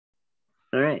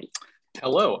All right.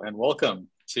 Hello and welcome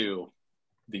to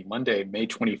the Monday, May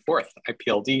 24th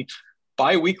IPLD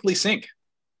bi-weekly sync.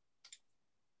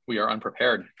 We are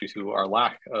unprepared due to our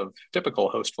lack of typical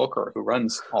host Volker who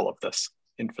runs all of this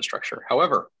infrastructure.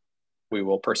 However, we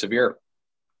will persevere.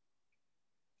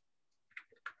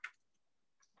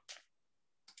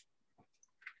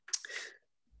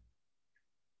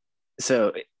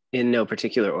 So in no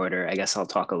particular order, I guess I'll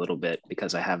talk a little bit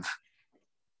because I have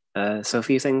so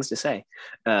few things to say.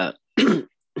 I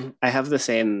have the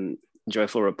same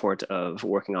joyful report of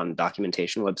working on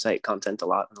documentation website content a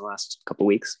lot in the last couple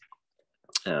weeks.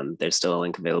 There's still a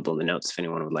link available in the notes if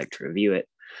anyone would like to review it.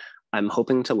 I'm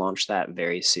hoping to launch that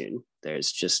very soon.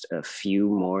 There's just a few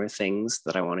more things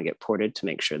that I want to get ported to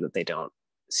make sure that they don't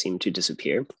seem to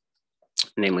disappear,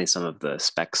 namely some of the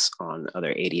specs on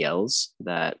other ADLs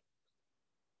that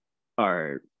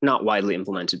are not widely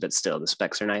implemented, but still the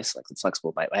specs are nice, like the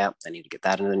flexible byte layout. I need to get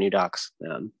that into the new docs.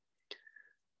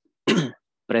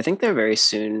 But I think they're very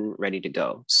soon ready to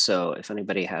go. So if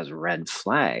anybody has red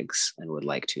flags and would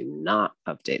like to not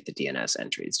update the DNS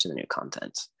entries to the new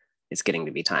content, it's getting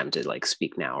to be time to like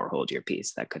speak now or hold your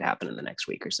peace. That could happen in the next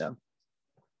week or so.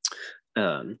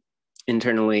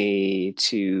 Internally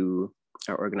to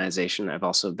our organization, I've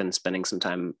also been spending some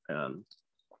time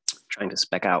trying to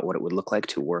spec out what it would look like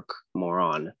to work more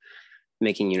on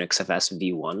making UnixFS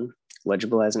v1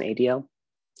 legible as an ADL.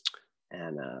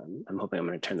 And I'm hoping I'm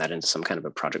going to turn that into some kind of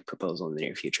a project proposal in the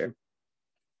near future.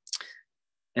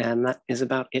 And that is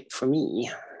about it for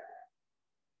me.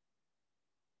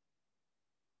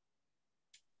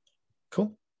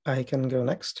 Cool. I can go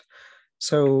next.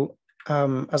 So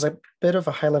as a bit of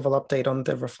a high-level update on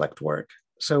the Reflect work.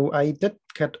 So I did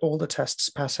get all the tests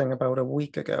passing about a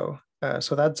week ago.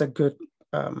 So that's a good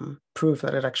proof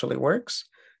that it actually works.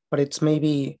 But it's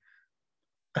maybe,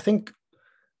 I think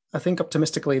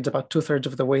optimistically, it's about 2/3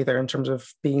 of the way there in terms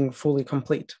of being fully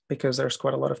complete, because there's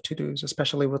quite a lot of to-dos,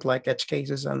 especially with like edge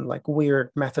cases and like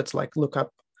weird methods like look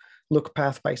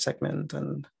path by segment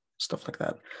and stuff like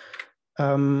that.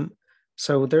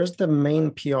 So there's the main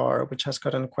PR, which has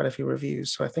gotten quite a few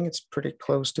reviews. So I think it's pretty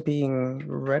close to being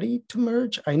ready to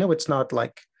merge. I know it's not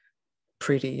like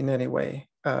pretty in any way.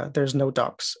 There's no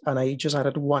docs, and I just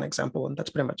added one example, and that's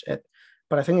pretty much it.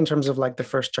 But I think in terms of like the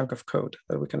first chunk of code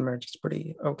that we can merge, it's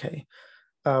pretty okay.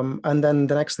 And then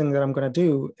the next thing that I'm going to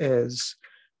do is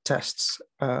tests.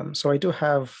 So I do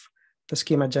have the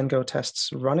schema Django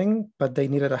tests running, but they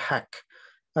needed a hack.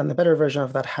 And the better version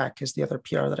of that hack is the other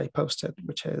PR that I posted,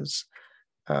 which is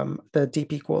the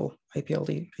deep equal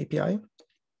IPLD API.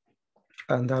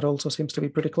 And that also seems to be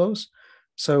pretty close.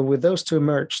 So with those two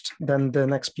merged, then the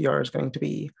next PR is going to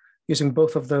be using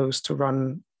both of those to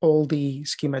run all the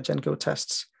schema Django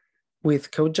tests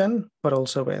with CodeGen, but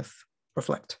also with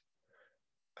Reflect.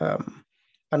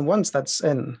 And once that's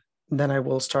in, then I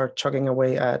will start chugging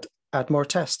away at add more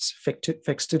tests,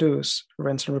 fix to-dos,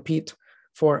 rinse and repeat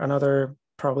for another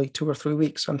probably 2 or 3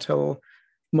 weeks until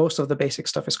most of the basic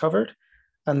stuff is covered.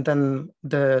 And then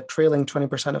the trailing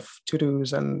 20% of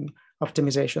to-dos and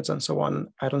optimizations and so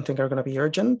on, I don't think are going to be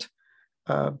urgent,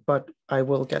 but I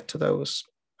will get to those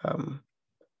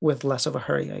with less of a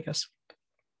hurry, I guess.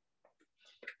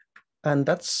 And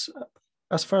that's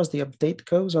as far as the update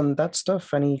goes on that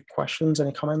stuff. Any questions,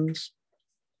 any comments?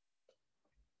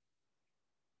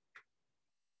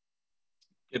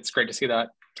 It's great to see that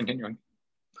continuing.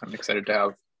 I'm excited to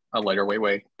have a lighter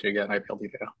way to get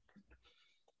IPLD data.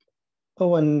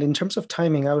 Oh, and in terms of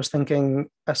timing, I was thinking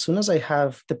as soon as I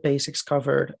have the basics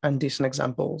covered and decent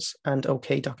examples and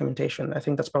okay documentation, I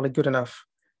think that's probably good enough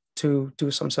to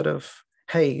do some sort of,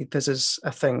 hey, this is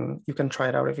a thing, you can try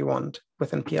it out if you want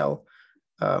with NPL.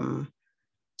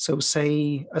 So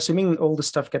say, assuming all the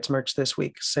stuff gets merged this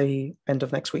week, say end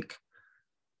of next week.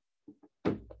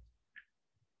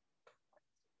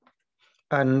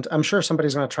 And I'm sure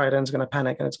somebody's going to try it and it's going to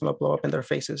panic and it's going to blow up in their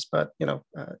faces. But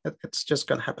it's just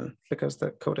going to happen because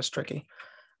the code is tricky.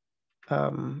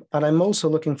 And I'm also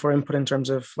looking for input in terms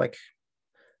of like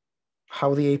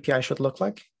how the API should look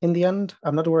like in the end.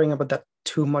 I'm not worrying about that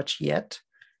too much yet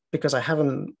because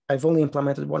I've only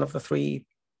implemented one of the 3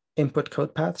 input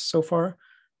code paths so far.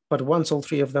 But once all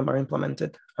 3 of them are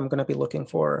implemented, I'm going to be looking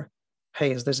for,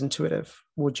 hey, is this intuitive?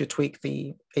 Would you tweak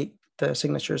the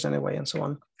signatures anyway and so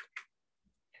on?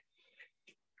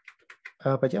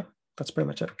 But yeah, that's pretty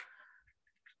much it.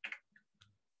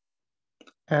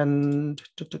 And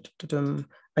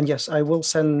yes, I will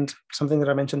send something that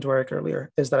I mentioned to Eric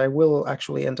earlier, is that I will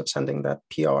actually end up sending that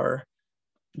PR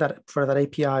for that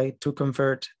API to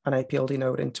convert an IPLD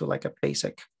node into like a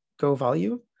basic Go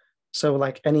value. So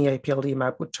like any IPLD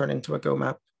map would turn into a Go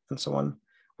map and so on,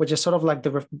 which is sort of like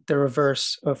the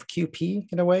reverse of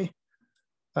QP in a way.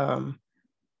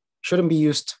 Shouldn't be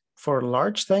used for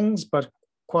large things, but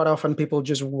quite often people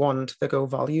just want the Go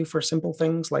value for simple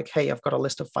things like, hey, I've got a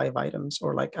list of 5 items,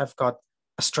 or like I've got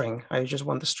a string. I just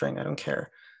want the string. I don't care.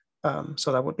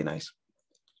 So that would be nice.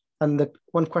 And the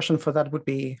one question for that would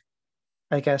be,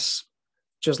 I guess,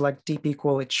 just like deep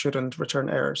equal, it shouldn't return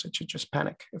errors. It should just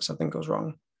panic if something goes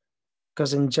wrong.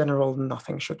 Because in general,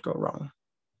 nothing should go wrong.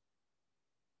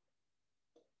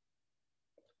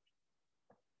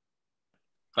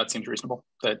 That seems reasonable,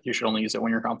 that you should only use it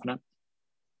when you're confident.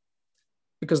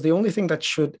 Because the only thing that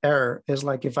should error is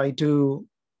like if I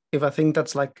think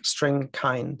that's like string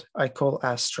kind, I call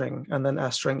as string and then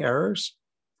as string errors,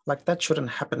 like that shouldn't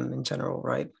happen in general,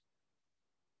 right?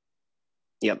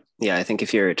 Yep. Yeah, I think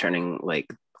if you're returning like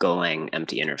Golang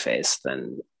empty interface,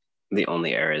 then the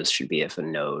only errors should be if a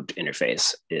node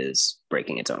interface is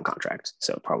breaking its own contract.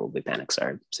 So probably panics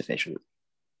are sufficient.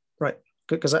 Right.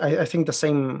 Because I think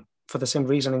for the same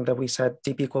reasoning that we said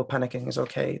deep equal panicking is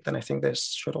okay, then I think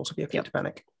this should also be okay to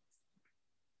panic.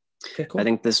 Okay, cool. I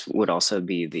think this would also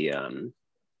be the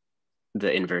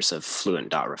inverse of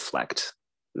fluent.reflect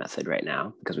method right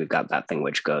now, because we've got that thing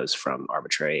which goes from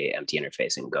arbitrary empty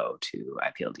interface in Go to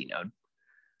IPLD node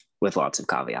with lots of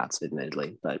caveats,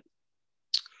 admittedly. But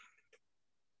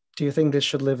do you think this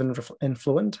should live in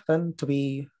Fluent then to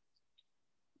be?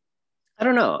 I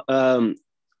don't know.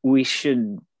 We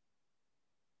should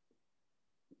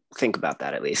think about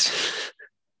that at least.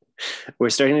 We're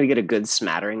starting to get a good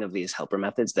smattering of these helper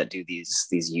methods that do these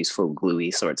useful gluey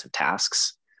sorts of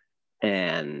tasks,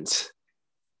 and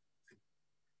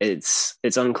it's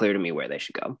unclear to me where they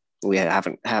should go. We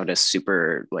haven't had a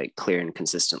super like clear and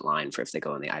consistent line for if they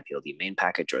go in the IPLD main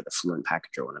package or the Fluent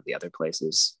package or one of the other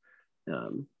places.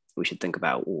 We should think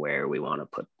about where we want to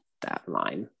put that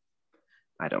line.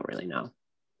 I don't really know.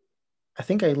 I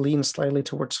think I lean slightly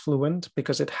towards Fluent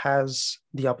because it has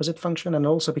the opposite function, and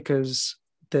also because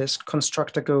this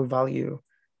construct a Go value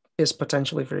is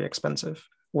potentially very expensive,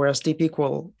 whereas deep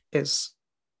equal is,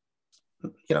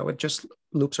 it just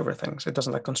loops over things. It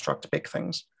doesn't like construct big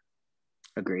things.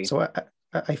 Agree. So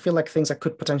I feel like things that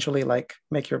could potentially like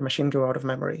make your machine go out of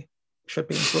memory should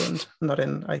be in Fluent, not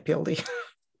in IPLD.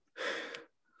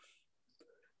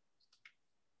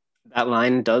 That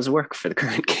line does work for the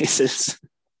current cases.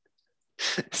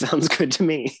 Sounds good to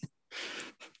me.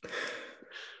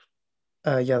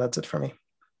 Yeah, that's it for me.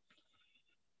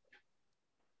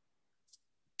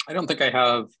 I don't think I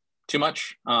have too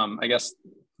much. I guess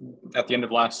at the end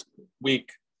of last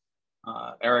week,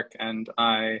 Eric and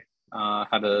I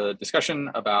had a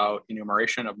discussion about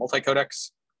enumeration of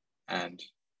multi-codecs and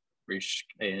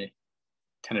reached a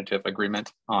tentative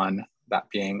agreement on that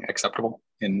being acceptable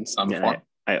in some form.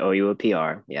 I owe you a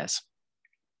PR, yes.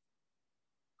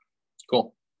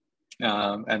 Cool.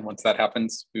 And once that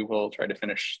happens, we will try to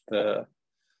finish the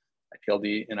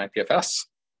IPLD and IPFS.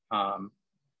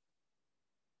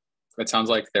 It sounds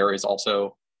like there is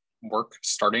also work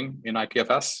starting in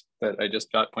IPFS that I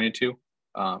just got pointed to,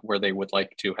 where they would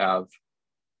like to have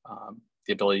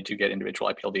the ability to get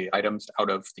individual IPLD items out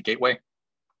of the gateway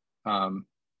on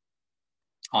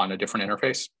a different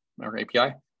interface or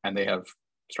API. And they have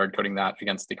started coding that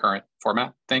against the current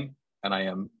format thing. And I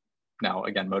am now,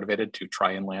 again, motivated to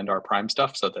try and land our prime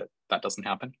stuff so that that doesn't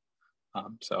happen.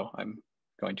 So I'm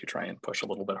going to try and push a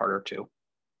little bit harder to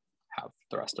have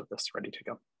the rest of this ready to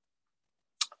go.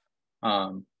 I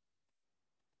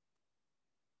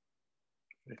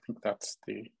think that's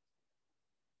the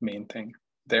main thing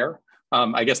there.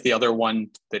 I guess the other one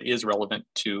that is relevant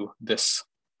to this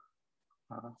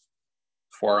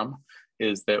forum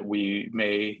is that we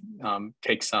may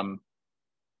take some,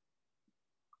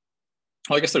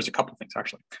 well, I guess there's a couple of things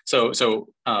actually. So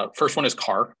first one is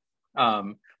car.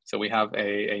 So we have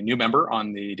a new member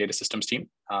on the data systems team,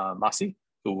 Masi,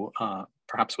 who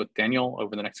perhaps with Daniel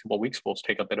over the next couple of weeks, will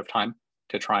take a bit of time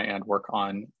to try and work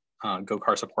on Go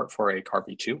car support for a car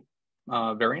v2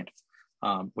 variant,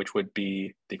 which would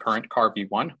be the current car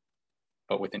v1,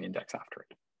 but with an index after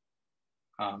it.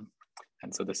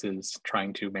 And so this is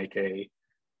trying to make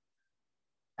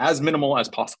as minimal as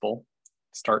possible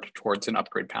start towards an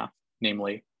upgrade path.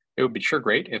 Namely, it would be sure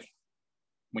great if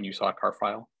when you saw a car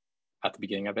file at the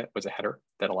beginning of it was a header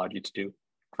that allowed you to do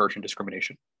version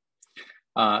discrimination.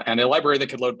 And a library that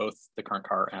could load both the current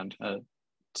car and a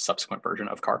subsequent version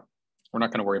of car. We're not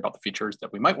going to worry about the features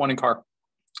that we might want in car,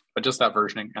 but just that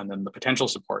versioning and then the potential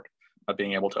support of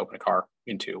being able to open a car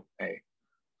into a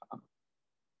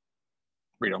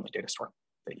read-only data store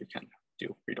that you can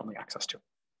do read-only access to.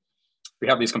 We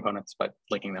have these components, but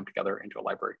linking them together into a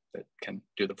library that can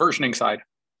do the versioning side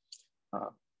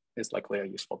is likely a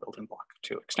useful building block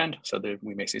to extend. So that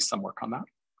we may see some work on that.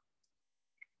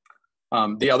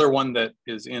 The other one that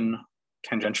is in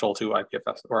tangential to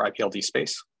IPFS or IPLD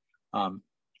space, I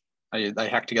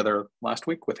hacked together last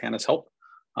week with Hannah's help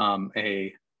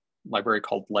a library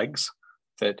called Legs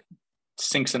that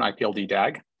syncs an IPLD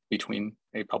DAG between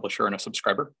a publisher and a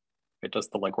subscriber. It does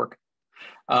the legwork.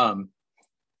 And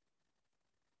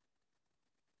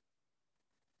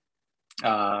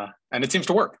it seems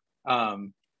to work.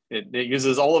 It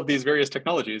uses all of these various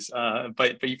technologies,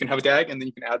 but you can have a DAG and then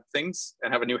you can add things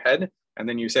and have a new head. And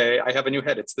then you say, I have a new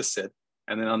head, it's this SID.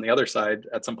 And then on the other side,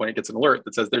 at some point it gets an alert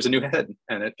that says there's a new head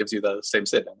and it gives you the same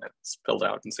SID and it's filled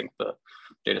out and synced the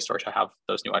data store to have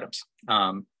those new items.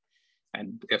 And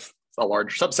if a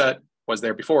large subset was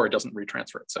there before, it doesn't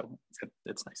retransfer it. So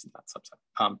it's nice in that subset.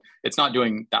 It's not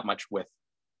doing that much with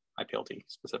IPLD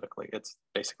specifically. It's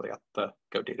basically at the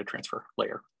Go data transfer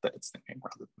layer that it's thinking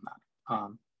rather than that.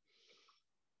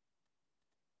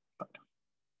 But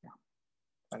yeah,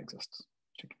 that exists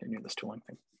to continue this tooling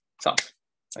thing. So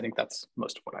I think that's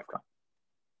most of what I've got.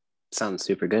 Sounds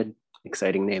super good.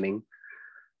 Exciting naming.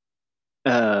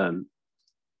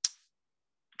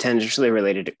 Tangentially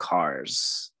related to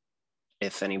cars,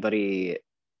 if anybody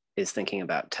is thinking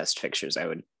about test fixtures, I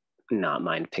would not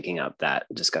mind picking up that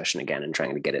discussion again and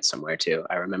trying to get it somewhere too.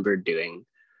 I remember doing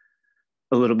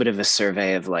a little bit of a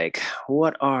survey of like,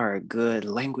 what are good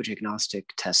language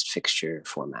agnostic test fixture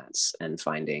formats, and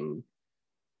finding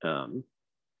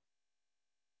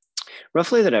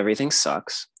roughly that everything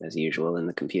sucks, as usual in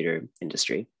the computer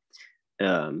industry.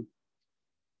 I'd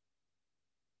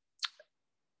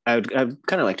kind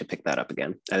of like to pick that up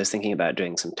again. I was thinking about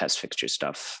doing some test fixture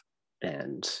stuff,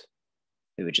 and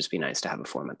it would just be nice to have a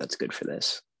format that's good for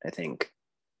this. I think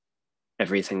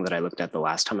everything that I looked at the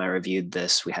last time I reviewed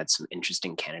this, we had some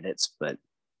interesting candidates, but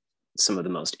some of the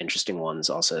most interesting ones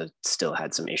also still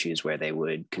had some issues where they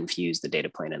would confuse the data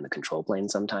plane and the control plane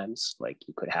sometimes. Like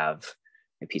you could have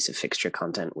a piece of fixture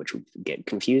content which would get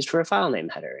confused for a file name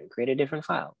header and create a different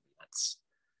file. That's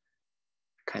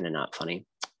kind of not funny.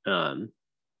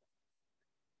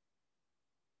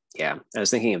 Yeah, I was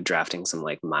thinking of drafting some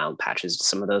like mild patches to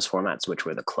some of those formats, which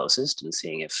were the closest, and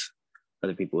seeing if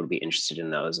other people would be interested in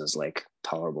those as like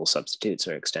tolerable substitutes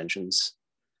or extensions.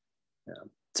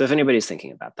 So if anybody's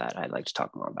thinking about that, I'd like to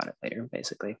talk more about it later,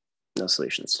 basically. No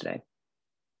solutions today.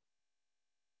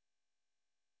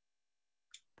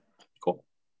 Cool.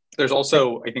 There's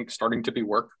also, I think, starting to be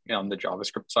work on the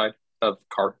JavaScript side of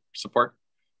car support.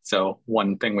 So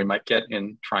one thing we might get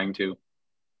in trying to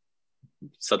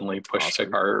suddenly push to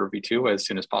car v2 as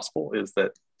soon as possible is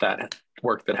that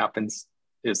work that happens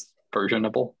is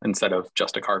versionable instead of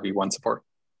just a car v1 support.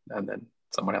 And then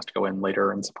someone has to go in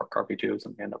later and support car v2s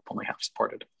and end up only half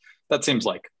supported. That seems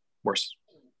like worse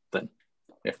than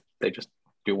if they just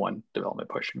do one development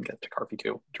push and get to car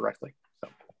v2 directly.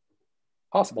 So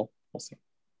possible, we'll see.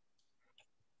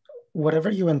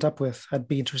 Whatever you end up with, I'd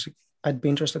be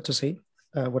interested to see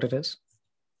what it is.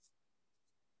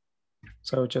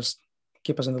 So just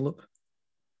keep us in the loop.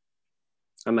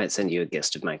 I might send you a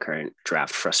gist of my current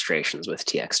draft frustrations with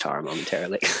txtar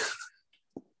momentarily.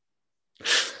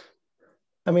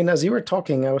 I mean, as you were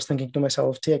talking, I was thinking to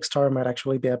myself, txtar might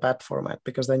actually be a bad format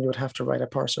because then you would have to write a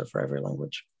parser for every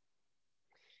language.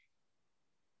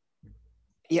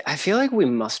 Yeah, I feel like we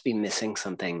must be missing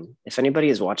something. If anybody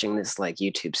is watching this like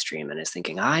YouTube stream and is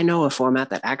thinking, I know a format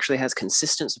that actually has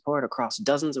consistent support across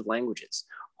dozens of languages.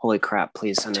 Holy crap,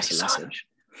 please send us a message.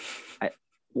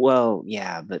 Well,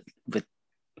 yeah, but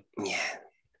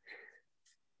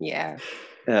yeah.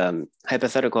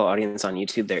 Hypothetical audience on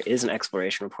YouTube, there is an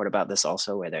exploration report about this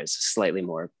also, where there's a slightly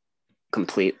more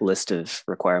complete list of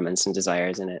requirements and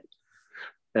desires in it.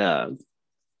 But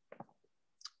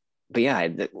yeah,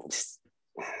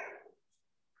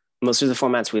 most of the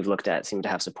formats we've looked at seem to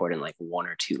have support in like one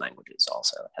or two languages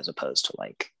also, as opposed to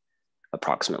like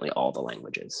approximately all the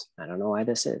languages. I don't know why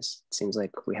this is. It seems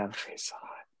like we have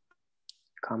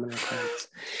common requirements.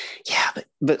 Yeah,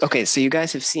 but okay, so you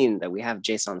guys have seen that we have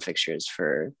JSON fixtures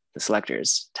for the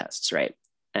selectors tests, right?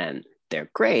 And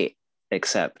they're great,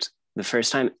 except the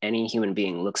first time any human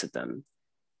being looks at them,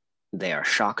 they are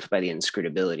shocked by the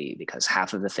inscrutability because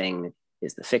half of the thing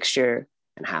is the fixture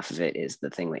and half of it is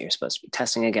the thing that you're supposed to be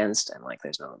testing against. And like,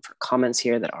 there's no room for comments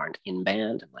here that aren't in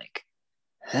band. And like,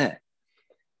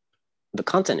 the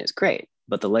content is great,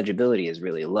 but the legibility is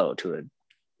really low to a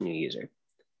new user.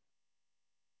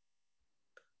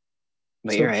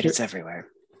 But you're right, it's everywhere.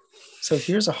 So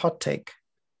here's a hot take.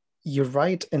 You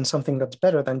write in something that's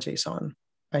better than JSON,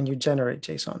 and you generate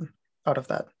JSON out of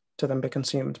that to then be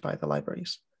consumed by the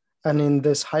libraries. And in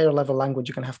this higher level language,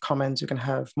 you can have comments, you can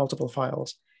have multiple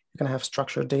files, you can have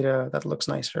structured data that looks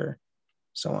nicer,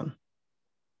 so on.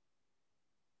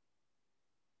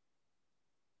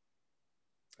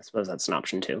 I suppose that's an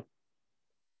option too.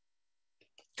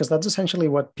 Because that's essentially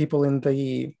what people in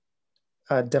the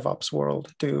DevOps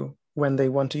world do when they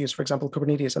want to use, for example,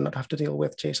 Kubernetes and not have to deal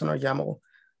with JSON or YAML.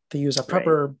 They use a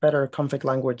proper, better config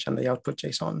language and they output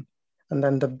JSON. And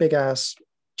then the big ass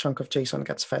chunk of JSON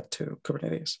gets fed to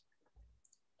Kubernetes.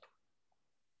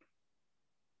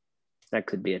 That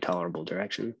could be a tolerable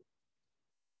direction.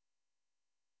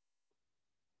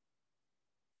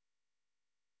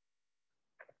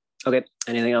 Okay,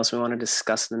 anything else we want to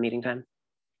discuss in the meeting time?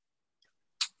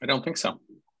 I don't think so.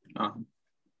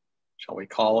 Shall we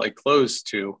call a close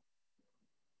to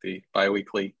the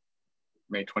bi-weekly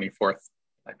May 24th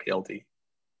IPLD?